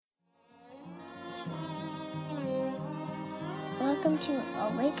welcome to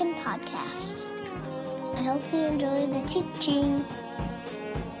Awaken Podcast. I hope you enjoy the teaching.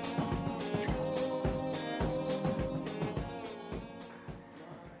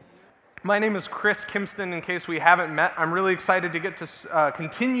 My name is Chris Kimston. In case we haven't met, I'm really excited to get to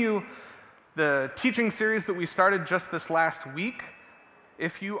continue the teaching series that we started just this last week.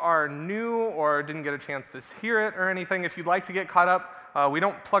 If you are new or didn't get a chance to hear it or anything, if you'd like to get caught up, we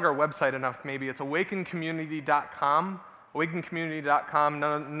don't plug our website enough maybe. It's awakencommunity.com. Awakencommunity.com,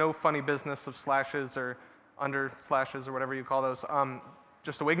 no funny business of slashes or under slashes or whatever you call those.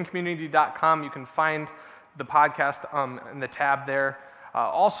 Just awakencommunity.com. You can find the podcast in the tab there.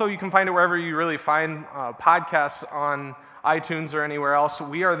 Also, you can find it wherever you really find podcasts on iTunes or anywhere else.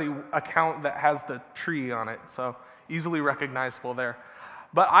 We are the account that has the tree on it, so easily recognizable there.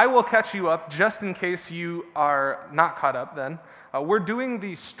 But I will catch you up just in case you are not caught up then. We're doing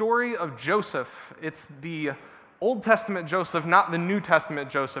the story of Joseph. It's the Old Testament Joseph, not the New Testament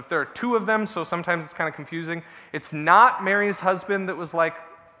Joseph. There are two of them, so sometimes it's kind of confusing. It's not Mary's husband that was like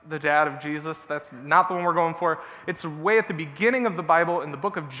the dad of Jesus. That's not the one we're going for. It's way at the beginning of the Bible in the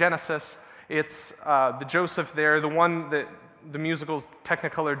book of Genesis. It's the Joseph there, the one that the musical's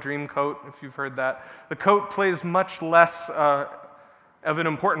Technicolor Dreamcoat, if you've heard that. The coat plays much less of an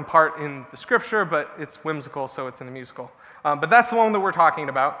important part in the scripture, but it's whimsical, so it's in the musical. But that's the one that we're talking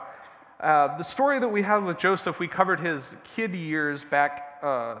about. The story that we have with Joseph, we covered his kid years back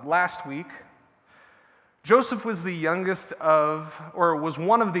last week. Joseph was the youngest was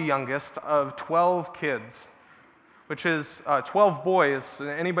one of the youngest of 12 kids, which is 12 boys.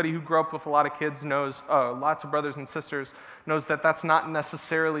 Anybody who grew up with a lot of kids knows, lots of brothers and sisters, knows that that's not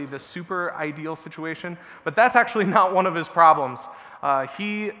necessarily the super ideal situation, but that's actually not one of his problems.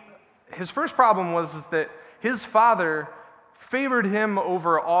 His first problem was that his father favored him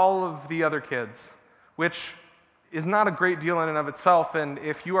over all of the other kids, which is not a great deal in and of itself, and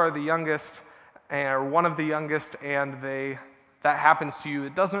if you are the youngest, or one of the youngest, and that happens to you,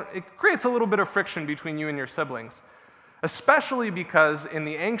 it creates a little bit of friction between you and your siblings, especially because in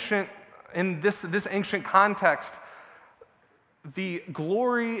this ancient context, the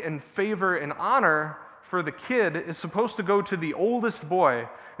glory and favor and honor for the kid is supposed to go to the oldest boy.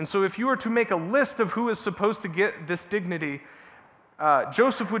 And so if you were to make a list of who is supposed to get this dignity,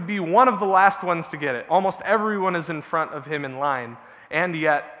 Joseph would be one of the last ones to get it. Almost everyone is in front of him in line, and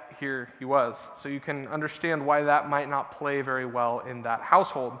yet here he was. So you can understand why that might not play very well in that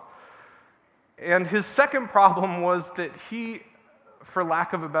household. And his second problem was that he, for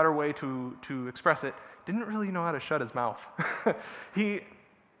lack of a better way to express it, didn't really know how to shut his mouth. He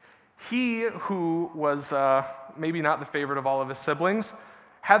who was maybe not the favorite of all of his siblings,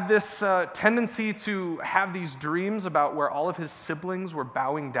 had this tendency to have these dreams about where all of his siblings were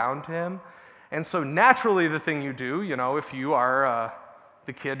bowing down to him. And so naturally the thing you do, if you are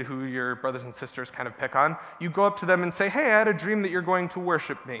the kid who your brothers and sisters kind of pick on, you go up to them and say, hey, I had a dream that you're going to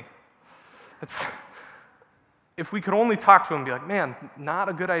worship me. If we could only talk to him and be like, man, not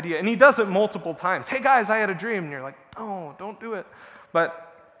a good idea. And he does it multiple times. Hey guys, I had a dream. And you're like, oh, don't do it.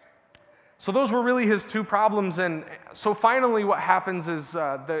 So those were really his two problems, and so finally what happens is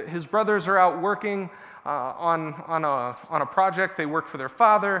his brothers are out working on a project. They work for their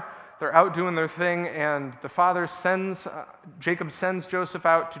father. They're out doing their thing, and the father Jacob sends Joseph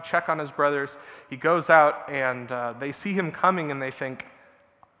out to check on his brothers. He goes out, and they see him coming, and they think,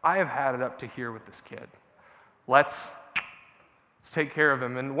 I have had it up to here with this kid. Let's take care of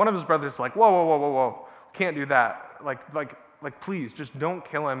him. And one of his brothers is like, whoa, can't do that. Like, please, just don't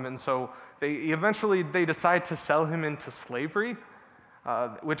kill him. And so they decide to sell him into slavery,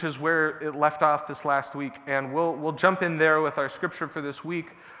 which is where it left off this last week. And we'll jump in there with our scripture for this week.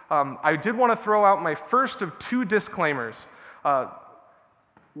 I did want to throw out my first of two disclaimers.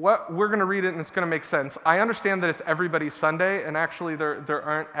 We're going to read it, and it's going to make sense. I understand that it's everybody's Sunday, and actually there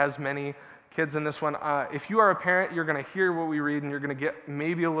aren't as many kids in this one. If you are a parent, you're going to hear what we read, and you're going to get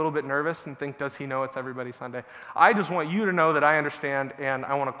maybe a little bit nervous and think, does he know it's everybody's Sunday? I just want you to know that I understand, and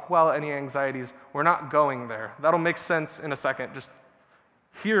I want to quell any anxieties. We're not going there. That'll make sense in a second. Just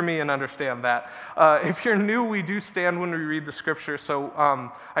hear me and understand that. If you're new, we do stand when we read the scripture, so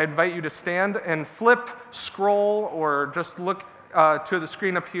I invite you to stand and flip, scroll, or just look to the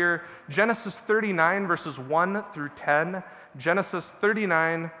screen up here. Genesis 39, verses 1 through 10. Genesis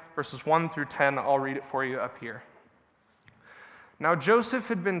 39, verses 1 through 10, I'll read it for you up here. Now Joseph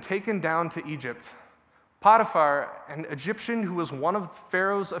had been taken down to Egypt. Potiphar, an Egyptian who was one of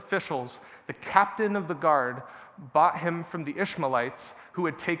Pharaoh's officials, the captain of the guard, bought him from the Ishmaelites who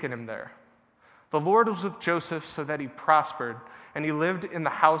had taken him there. The Lord was with Joseph so that he prospered, and he lived in the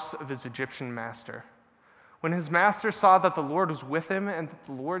house of his Egyptian master. When his master saw that the Lord was with him and that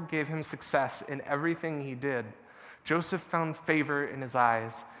the Lord gave him success in everything he did, Joseph found favor in his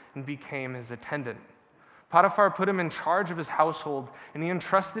eyes and became his attendant. Potiphar put him in charge of his household, and he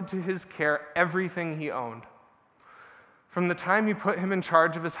entrusted to his care everything he owned. From the time he put him in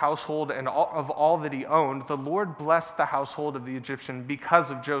charge of his household and of all that he owned, the Lord blessed the household of the Egyptian because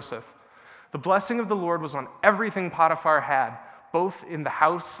of Joseph. The blessing of the Lord was on everything Potiphar had, both in the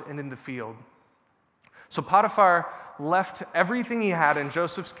house and in the field. So Potiphar left everything he had in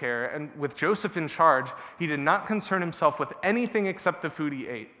Joseph's care, and with Joseph in charge, he did not concern himself with anything except the food he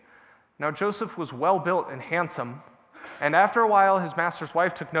ate. Now Joseph was well built and handsome, and after a while his master's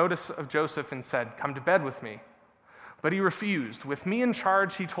wife took notice of Joseph and said, "Come to bed with me." But he refused. "With me in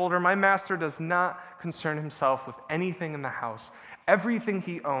charge," he told her, "my master does not concern himself with anything in the house. Everything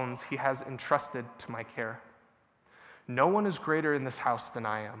he owns he has entrusted to my care. No one is greater in this house than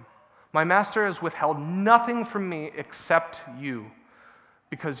I am. My master has withheld nothing from me except you,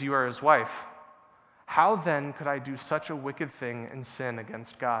 because you are his wife. How then could I do such a wicked thing and sin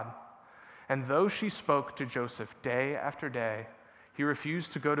against God?" And though she spoke to Joseph day after day, he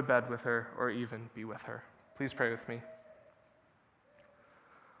refused to go to bed with her or even be with her. Please pray with me.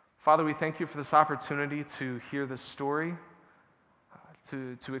 Father, we thank you for this opportunity to hear this story,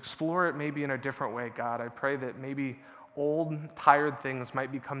 to explore it maybe in a different way, God. I pray that maybe old, tired things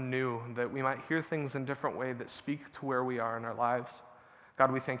might become new, that we might hear things in a different way that speak to where we are in our lives.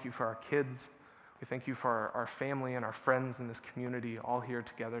 God, we thank you for our kids. We thank you for our family and our friends in this community all here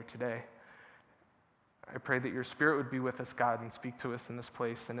together today. I pray that your Spirit would be with us, God, and speak to us in this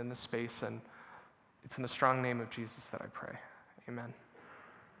place and in this space, and it's in the strong name of Jesus that I pray. Amen.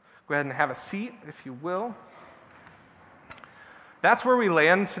 Go ahead and have a seat, if you will. That's where we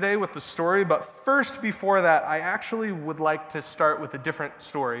land today with the story, but first, before that, I actually would like to start with a different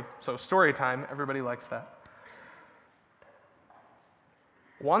story. So story time, everybody likes that.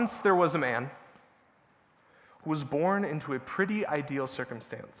 Once there was a man who was born into a pretty ideal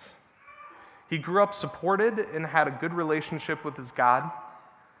circumstance. He grew up supported and had a good relationship with his God.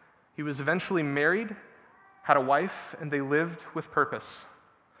 He was eventually married, had a wife, and they lived with purpose.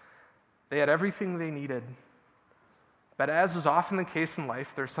 They had everything they needed. But as is often the case in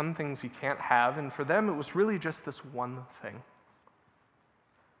life, there are some things you can't have, and for them it was really just this one thing.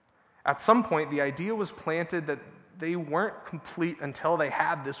 At some point, the idea was planted that they weren't complete until they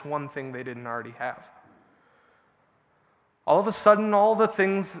had this one thing they didn't already have. All of a sudden, all the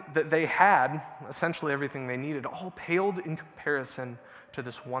things that they had, essentially everything they needed, all paled in comparison to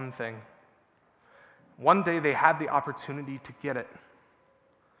this one thing. One day they had the opportunity to get it,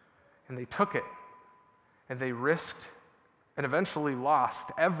 and they took it, and they risked and eventually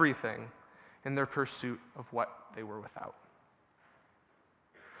lost everything in their pursuit of what they were without.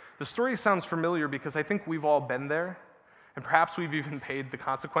 The story sounds familiar because I think we've all been there, and perhaps we've even paid the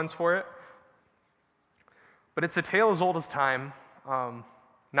consequence for it. But it's a tale as old as time,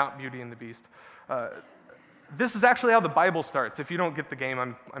 not Beauty and the Beast. This is actually how the Bible starts. If you don't get the game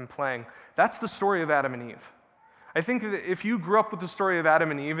I'm playing, that's the story of Adam and Eve. I think that if you grew up with the story of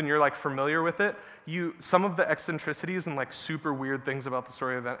Adam and Eve and you're like familiar with it, some of the eccentricities and like super weird things about the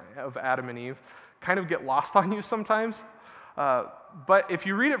story of Adam and Eve kind of get lost on you sometimes. But if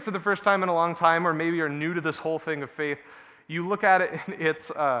you read it for the first time in a long time, or maybe you're new to this whole thing of faith, you look at it and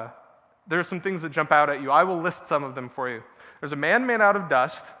there are some things that jump out at you. I will list some of them for you. There's a man made out of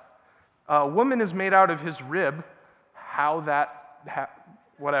dust. A woman is made out of his rib.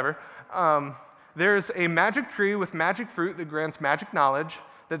 Whatever. There's a magic tree with magic fruit that grants magic knowledge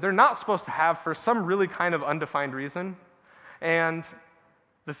that they're not supposed to have for some really kind of undefined reason. And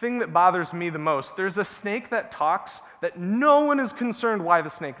the thing that bothers me the most, there's a snake that talks that no one is concerned why the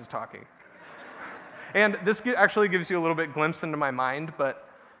snake is talking. And this actually gives you a little bit glimpse into my mind, but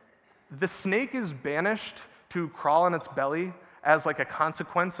the snake is banished to crawl on its belly as like a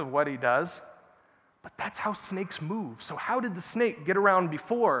consequence of what he does. But that's how snakes move. So how did the snake get around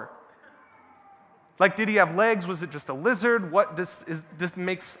before? Like, did he have legs? Was it just a lizard? What this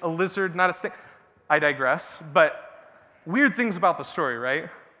makes a lizard not a snake? I digress, but weird things about the story, right?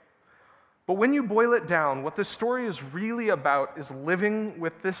 But when you boil it down, what this story is really about is living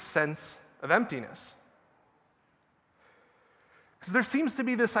with this sense of emptiness. Because there seems to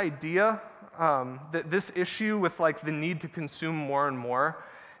be this idea that this issue with like the need to consume more and more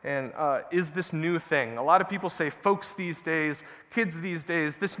and is this new thing. A lot of people say folks these days, kids these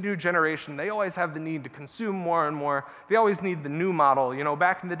days, this new generation, they always have the need to consume more and more. They always need the new model. You know,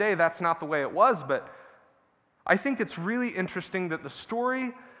 back in the day, that's not the way it was, but I think it's really interesting that the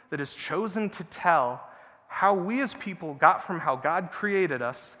story that is chosen to tell how we as people got from how God created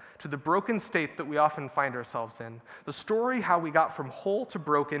us to the broken state that we often find ourselves in. The story how we got from whole to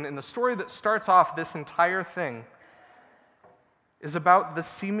broken, and the story that starts off this entire thing is about the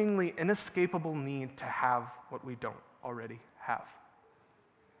seemingly inescapable need to have what we don't already have.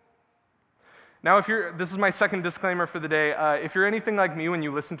 Now, this is my second disclaimer for the day. If you're anything like me, when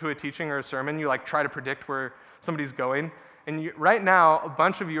you listen to a teaching or a sermon, you try to predict where somebody's going. And right now, a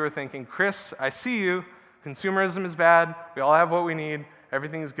bunch of you are thinking, Chris, I see you. Consumerism is bad. We all have what we need.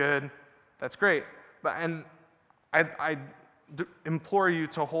 Everything's good. That's great. And I implore you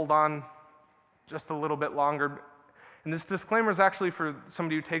to hold on just a little bit longer. And this disclaimer is actually for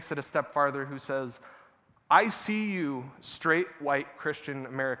somebody who takes it a step farther, who says, I see you, straight, white, Christian,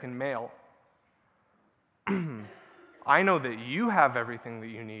 American male. I know that you have everything that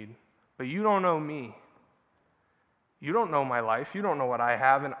you need, but you don't know me. You don't know my life. You don't know what I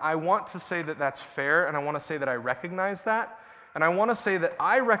have. And I want to say that that's fair, and I want to say that I recognize that. And I want to say that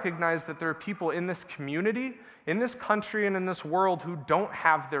I recognize that there are people in this community, in this country, and in this world who don't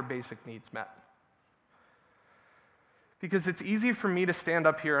have their basic needs met. Because it's easy for me to stand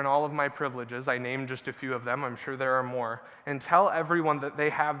up here in all of my privileges, I named just a few of them, I'm sure there are more, and tell everyone that they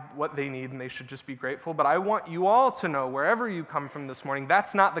have what they need and they should just be grateful. But I want you all to know, wherever you come from this morning,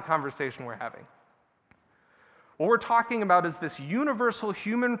 that's not the conversation we're having. What we're talking about is this universal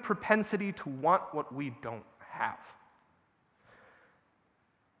human propensity to want what we don't have.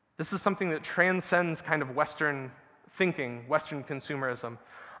 This is something that transcends kind of Western thinking, Western consumerism.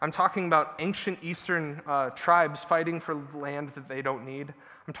 I'm talking about ancient Eastern tribes fighting for land that they don't need.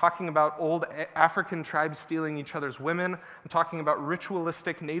 I'm talking about old African tribes stealing each other's women. I'm talking about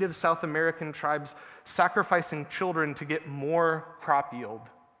ritualistic native South American tribes sacrificing children to get more crop yield.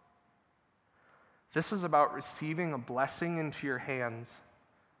 This is about receiving a blessing into your hands,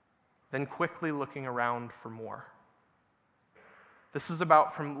 then quickly looking around for more. This is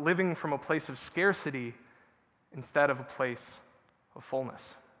about living from a place of scarcity instead of a place of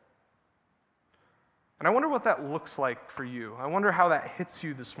fullness. And I wonder what that looks like for you. I wonder how that hits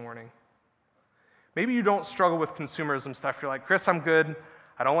you this morning. Maybe you don't struggle with consumerism stuff. You're like, Chris, I'm good.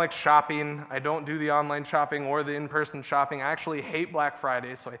 I don't like shopping. I don't do the online shopping or the in-person shopping. I actually hate Black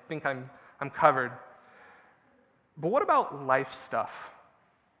Friday, so I think I'm covered. But what about life stuff?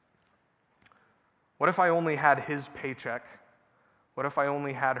 What if I only had his paycheck? What if I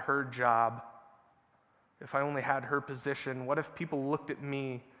only had her job? If I only had her position? What if people looked at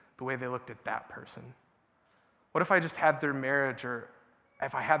me the way they looked at that person? What if I just had their marriage, or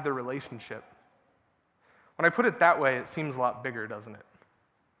if I had their relationship? When I put it that way, it seems a lot bigger, doesn't it?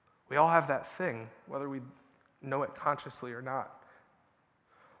 We all have that thing, whether we know it consciously or not.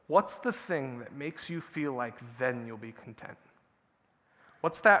 What's the thing that makes you feel like then you'll be content?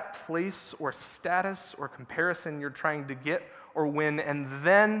 What's that place or status or comparison you're trying to get or win, and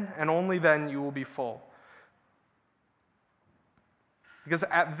then, and only then, you will be full? Because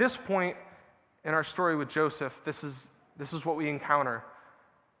at this point in our story with Joseph, this is what we encounter.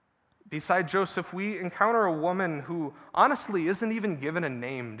 Beside Joseph, we encounter a woman who honestly isn't even given a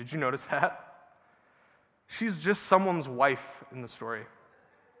name. Did you notice that? She's just someone's wife in the story.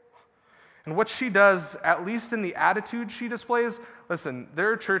 And what she does, at least in the attitude she displays, listen,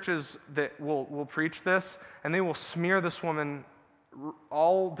 there are churches that will preach this, and they will smear this woman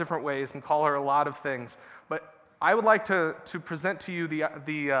all different ways and call her a lot of things. But I would like to present to you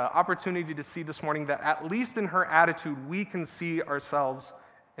the opportunity to see this morning that at least in her attitude, we can see ourselves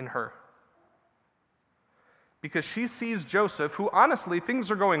in her. Because she sees Joseph, who honestly,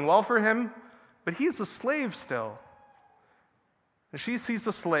 things are going well for him, but he's a slave still. And she sees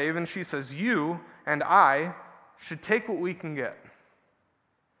the slave and she says, you and I should take what we can get.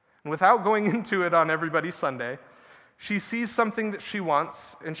 And without going into it on everybody's Sunday, she sees something that she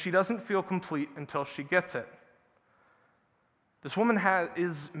wants and she doesn't feel complete until she gets it. This woman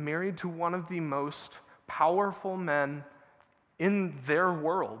is married to one of the most powerful men in their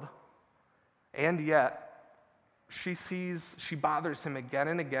world, and yet she bothers him again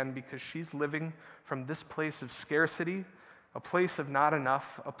and again because she's living from this place of scarcity, a place of not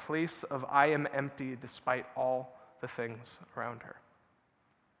enough, a place of I am empty despite all the things around her.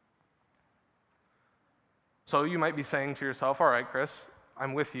 So you might be saying to yourself, all right, Chris,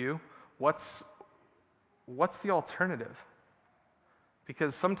 I'm with you. What's the alternative?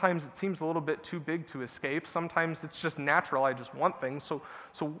 Because sometimes it seems a little bit too big to escape. Sometimes it's just natural. I just want things. So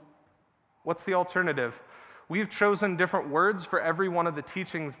what's the alternative? We've chosen different words for every one of the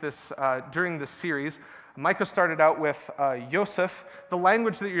teachings during this series. Micah started out with Yosef. The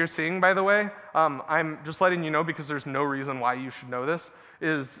language that you're seeing, by the way, I'm just letting you know because there's no reason why you should know this,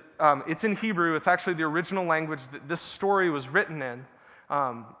 is it's in Hebrew. It's actually the original language that this story was written in.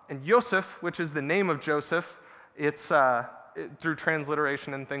 And Yosef, which is the name of Joseph, through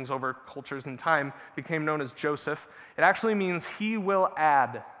transliteration and things over cultures and time, became known as Joseph. It actually means he will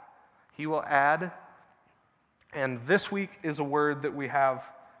add. He will add. And this week is a word that we have.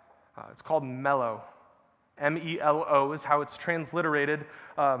 It's called mellow. M-E-L-O is how it's transliterated.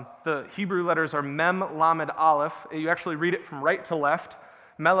 The Hebrew letters are mem, lamed, aleph. You actually read it from right to left.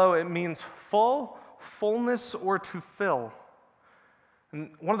 Mellow, it means full, fullness, or to fill.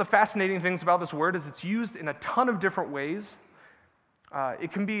 And one of the fascinating things about this word is it's used in a ton of different ways.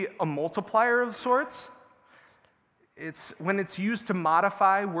 It can be a multiplier of sorts. When it's used to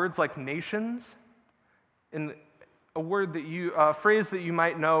modify words like nations. And a phrase that you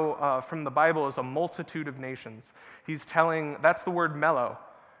might know from the Bible is a multitude of nations. That's the word mellow.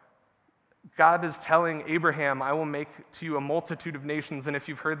 God is telling Abraham, I will make to you a multitude of nations. And if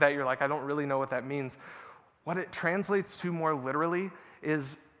you've heard that, you're like, I don't really know what that means. What it translates to more literally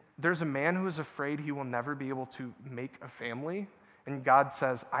is there's a man who is afraid he will never be able to make a family. And God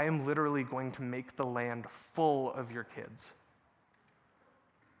says, I am literally going to make the land full of your kids.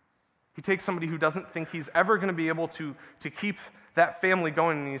 He takes somebody who doesn't think he's ever going to be able to keep that family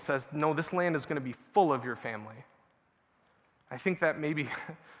going, and he says, no, this land is going to be full of your family. I think that maybe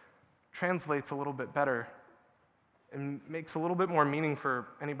translates a little bit better and makes a little bit more meaning for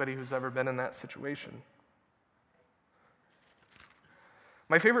anybody who's ever been in that situation.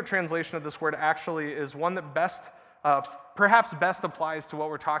 My favorite translation of this word actually is one that perhaps best applies to what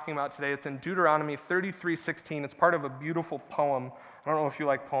we're talking about today. It's in Deuteronomy 33:16. It's part of a beautiful poem. I don't know if you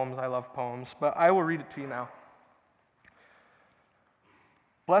like poems. I love poems, but I will read it to you now.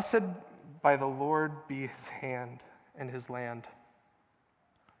 Blessed by the Lord be his hand and his land,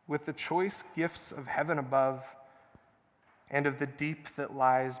 with the choice gifts of heaven above and of the deep that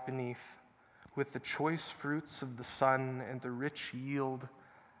lies beneath, with the choice fruits of the sun and the rich yield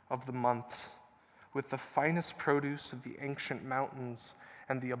of the months, with the finest produce of the ancient mountains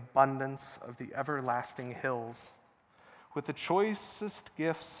and the abundance of the everlasting hills, with the choicest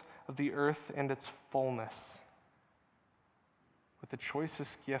gifts of the earth and its fullness, with the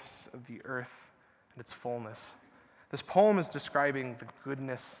choicest gifts of the earth and its fullness. This poem is describing the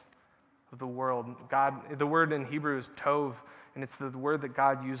goodness of the world. God, the word in Hebrew is tov, and it's the word that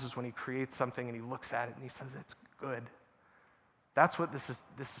God uses when he creates something and he looks at it and he says it's good. That's what this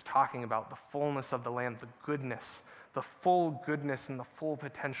is talking about, the fullness of the land, the goodness, the full goodness and the full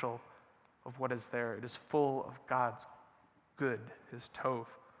potential of what is there. It is full of God's good, his tov.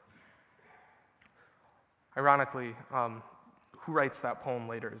 Ironically, who writes that poem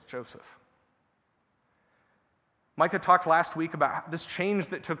later is Joseph. Micah talked last week about this change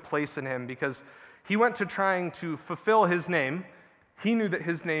that took place in him because he went to trying to fulfill his name. He knew that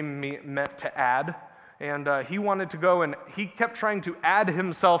his name meant to add, and he wanted to go and he kept trying to add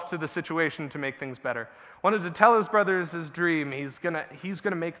himself to the situation to make things better. Wanted to tell his brothers his dream. He's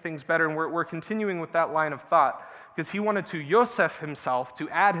gonna make things better, and we're continuing with that line of thought because he wanted to Yosef himself, to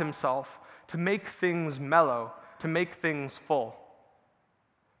add himself, to make things mellow, to make things full.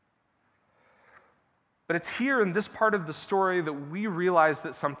 But it's here in this part of the story that we realize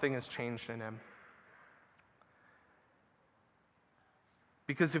that something has changed in him.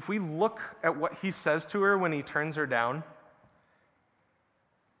 Because if we look at what he says to her when he turns her down,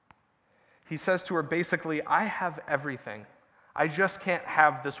 he says to her basically, I have everything. I just can't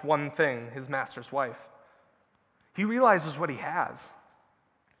have this one thing, his master's wife. He realizes what he has.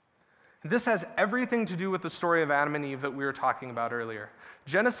 This has everything to do with the story of Adam and Eve that we were talking about earlier.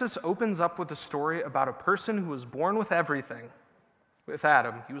 Genesis opens up with a story about a person who was born with everything. With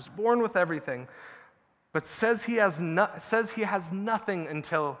Adam, he was born with everything, but says he has nothing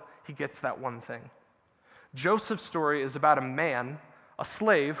until he gets that one thing. Joseph's story is about a man, a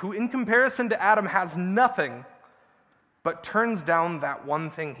slave, who in comparison to Adam has nothing, but turns down that one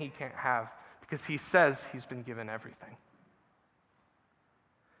thing he can't have because he says he's been given everything.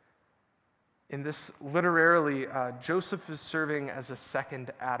 In this, literarily, Joseph is serving as a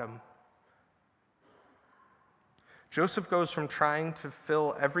second Adam. Joseph goes from trying to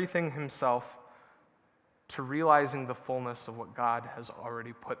fill everything himself to realizing the fullness of what God has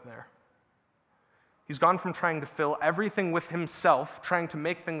already put there. He's gone from trying to fill everything with himself, trying to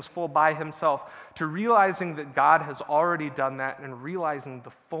make things full by himself, to realizing that God has already done that and realizing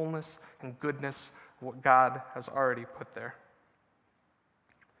the fullness and goodness of what God has already put there.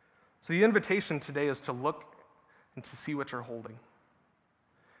 So the invitation today is to look and to see what you're holding.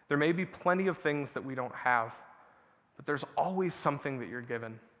 There may be plenty of things that we don't have, but there's always something that you're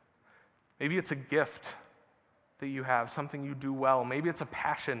given. Maybe it's a gift that you have, something you do well. Maybe it's a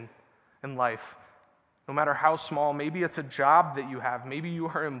passion in life, no matter how small. Maybe it's a job that you have. Maybe you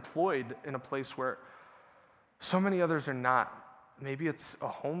are employed in a place where so many others are not. Maybe it's a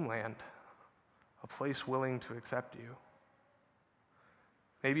homeland, a place willing to accept you.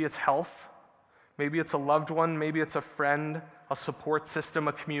 Maybe it's health. Maybe it's a loved one. Maybe it's a friend, a support system,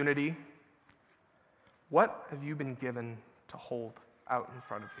 a community. What have you been given to hold out in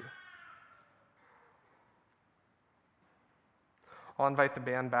front of you? I'll invite the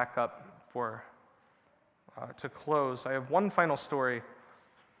band back up to close. I have one final story.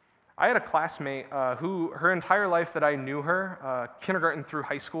 I had a classmate who, her entire life that I knew her, kindergarten through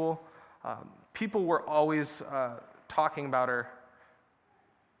high school, people were always talking about her.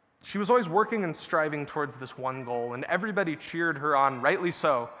 She was always working and striving towards this one goal, and everybody cheered her on, rightly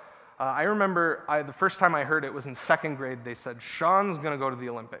so. I remember the first time I heard it was in second grade. They said, Sean's going to go to the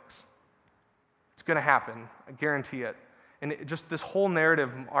Olympics. It's going to happen. I guarantee it. And just this whole narrative,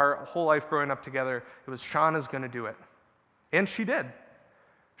 our whole life growing up together, it was Sean is going to do it. And she did.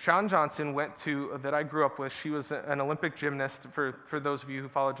 Sean Johnson that I grew up with, she was an Olympic gymnast, for those of you who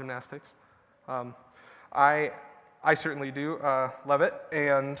follow gymnastics. I certainly do love it.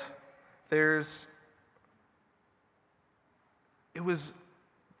 And it was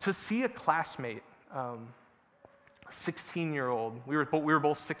to see a classmate, a 16-year-old, we were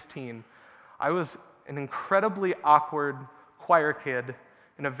both 16. I was an incredibly awkward choir kid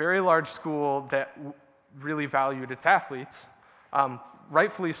in a very large school that really valued its athletes,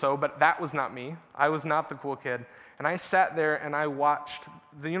 rightfully so, but that was not me. I was not the cool kid. And I sat there and I watched,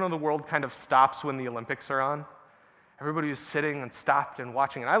 the world kind of stops when the Olympics are on. Everybody was sitting and stopped and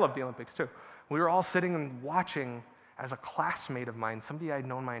watching, and I love the Olympics too. We were all sitting and watching as a classmate of mine, somebody I'd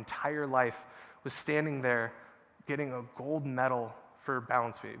known my entire life, was standing there getting a gold medal for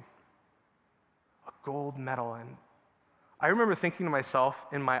balance beam. A gold medal. And I remember thinking to myself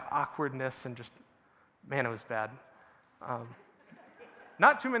in my awkwardness and just, man, it was bad.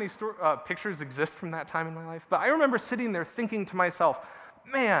 Not too many pictures exist from that time in my life, but I remember sitting there thinking to myself,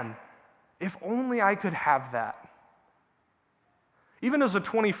 man, if only I could have that. Even as a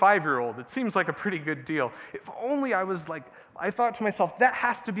 25-year-old, it seems like a pretty good deal. If only I thought to myself, that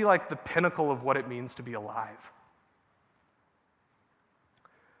has to be like the pinnacle of what it means to be alive.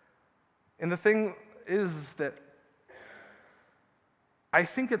 And the thing is that I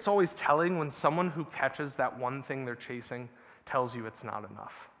think it's always telling when someone who catches that one thing they're chasing tells you it's not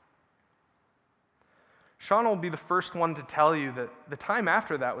enough. Shauna will be the first one to tell you that the time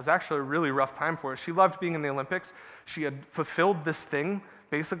after that was actually a really rough time for her. She loved being in the Olympics. She had fulfilled this thing.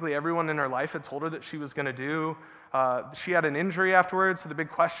 Basically, everyone in her life had told her that she was going to do. She had an injury afterwards, so the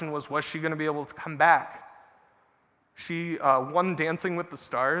big question was she going to be able to come back? She won Dancing with the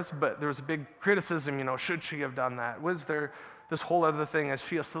Stars, but there was a big criticism, should she have done that? Was there this whole other thing? Is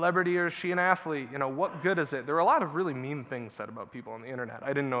she a celebrity or is she an athlete? What good is it? There were a lot of really mean things said about people on the internet. I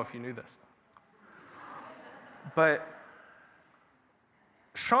didn't know if you knew this. But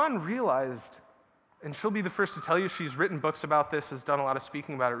Sean realized, and she'll be the first to tell you, she's written books about this, has done a lot of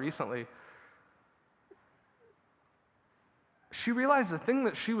speaking about it recently. She realized the thing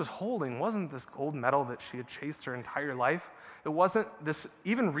that she was holding wasn't this gold medal that she had chased her entire life. It wasn't this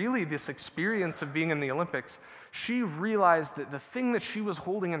experience of being in the Olympics. She realized that the thing that she was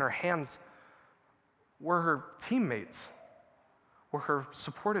holding in her hands were her teammates, were her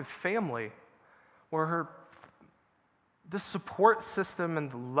supportive family, were the support system and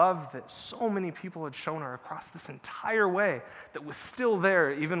the love that so many people had shown her across this entire way that was still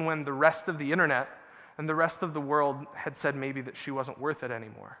there even when the rest of the internet and the rest of the world had said maybe that she wasn't worth it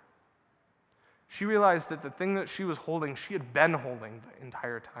anymore. She realized that the thing that she was holding, she had been holding the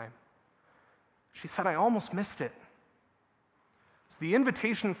entire time. She said, I almost missed it. So the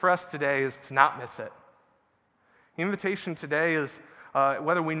invitation for us today is to not miss it. The invitation today is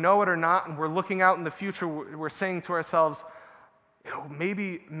whether we know it or not, and we're looking out in the future, we're saying to ourselves,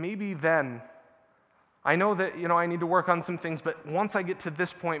 maybe then, I know that I need to work on some things, but once I get to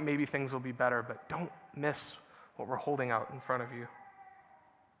this point, maybe things will be better. But don't miss what we're holding out in front of you.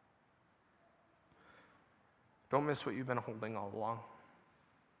 Don't miss what you've been holding all along.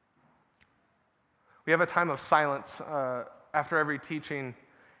 We have a time of silence after every teaching,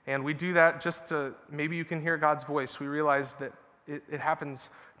 and we do that just to, maybe you can hear God's voice. We realize that it happens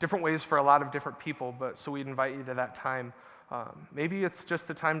different ways for a lot of different people, but so we'd invite you to that time. Maybe it's just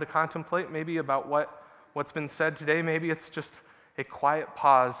the time to contemplate, maybe about what's been said today. Maybe it's just a quiet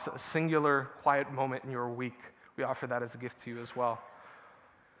pause, a singular quiet moment in your week. We we offer that as a gift to you as well.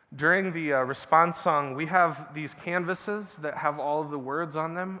 During the response song, we have these canvases that have all of the words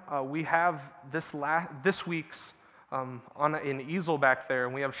on them. We have this week's on an easel back there,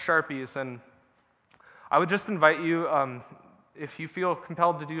 and we have Sharpies. And I would just invite you, if you feel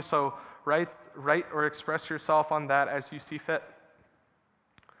compelled to do so, write or express yourself on that as you see fit.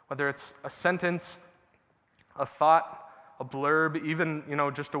 Whether it's a sentence, a thought, a blurb, even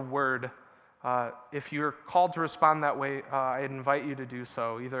just a word. If you're called to respond that way, I invite you to do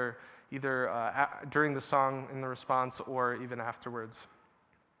so, either during the song in the response or even afterwards.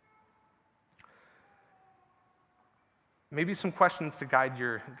 Maybe some questions to guide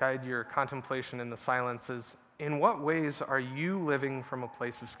your contemplation in the silence is, in what ways are you living from a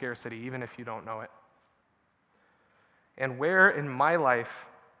place of scarcity, even if you don't know it? And where in my life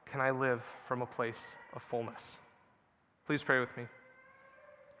can I live from a place of fullness? Please pray with me.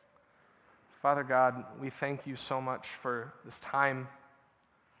 Father God, we thank you so much for this time.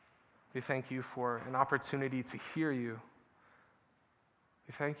 We thank you for an opportunity to hear you.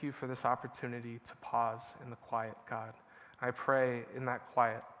 We thank you for this opportunity to pause in the quiet, God. I pray in that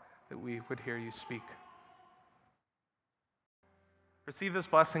quiet that we would hear you speak. Receive this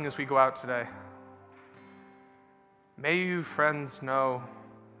blessing as we go out today. May you, friends, know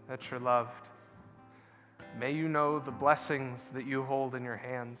that you're loved. May you know the blessings that you hold in your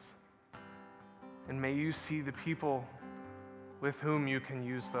hands. And may you see the people with whom you can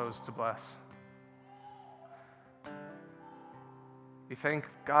use those to bless. We thank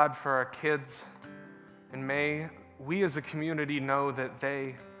God for our kids, and may we as a community know that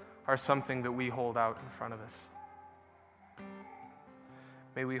they are something that we hold out in front of us.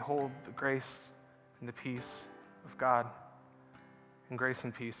 May we hold the grace and the peace of God, and grace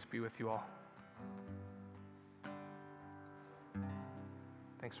and peace be with you all.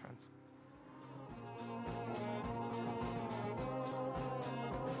 Thanks, friends.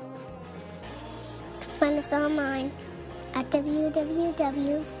 Find us online at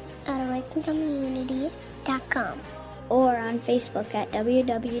www.awakencommunity.com or on Facebook at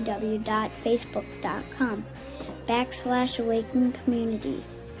www.facebook.com/awakencommunity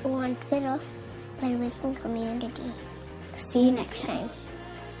or on Twitter at Awaken Community. See you next time.